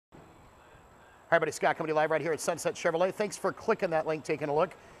Hi, everybody. Scott coming to you live right here at Sunset Chevrolet. Thanks for clicking that link, taking a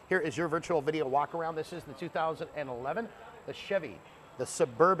look. Here is your virtual video walk around. This is the 2011, the Chevy, the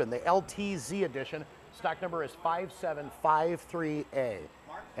Suburban, the LTZ edition. Stock number is 5753A.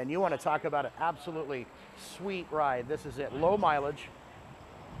 And you want to talk about an absolutely sweet ride. This is it. Low mileage.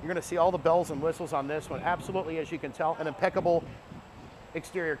 You're going to see all the bells and whistles on this one. Absolutely, as you can tell, an impeccable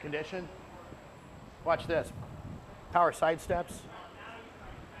exterior condition. Watch this. Power side steps.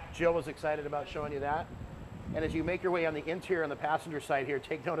 Jill was excited about showing you that. And as you make your way on the interior on the passenger side here,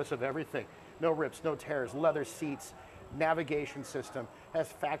 take notice of everything. No rips, no tears, leather seats, navigation system, has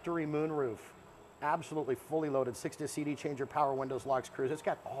factory moonroof, absolutely fully loaded, 6-disc CD changer, power windows, locks, cruise. It's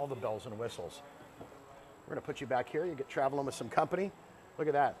got all the bells and whistles. We're gonna put you back here. You get traveling with some company. Look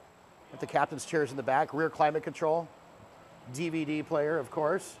at that. With the captain's chairs in the back, rear climate control, DVD player, of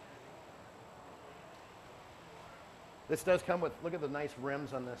course. This does come with, look at the nice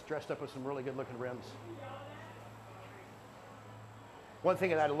rims on this, dressed up with some really good looking rims. One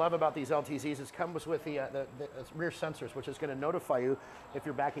thing that I love about these LTZs is it comes with the rear sensors, which is going to notify you if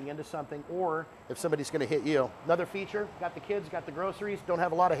you're backing into something or if somebody's going to hit you. Another feature, got the kids, got the groceries, don't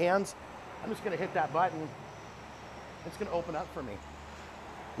have a lot of hands. I'm just going to hit that button. It's going to open up for me.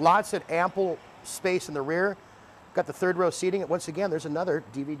 Lots of ample space in the rear. Got the third row seating. Once again, there's another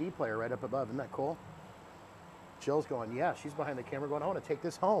DVD player right up above. Isn't that cool? Jill's going, yeah, she's behind the camera going, I want to take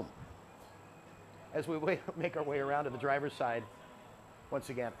this home. As we make our way around to the driver's side,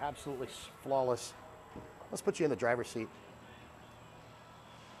 once again, absolutely flawless. Let's put you in the driver's seat.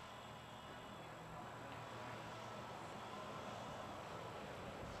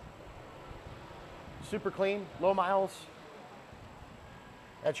 Super clean, low miles.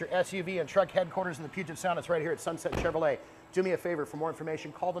 That's your SUV and truck headquarters in the Puget Sound. It's right here at Sunset Chevrolet. Do me a favor, for more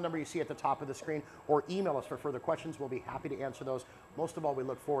information, call the number you see at the top of the screen or email us for further questions. We'll be happy to answer those. Most of all, we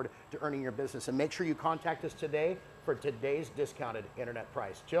look forward to earning your business. And make sure you contact us today for today's discounted internet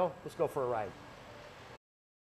price. Jill, let's go for a ride.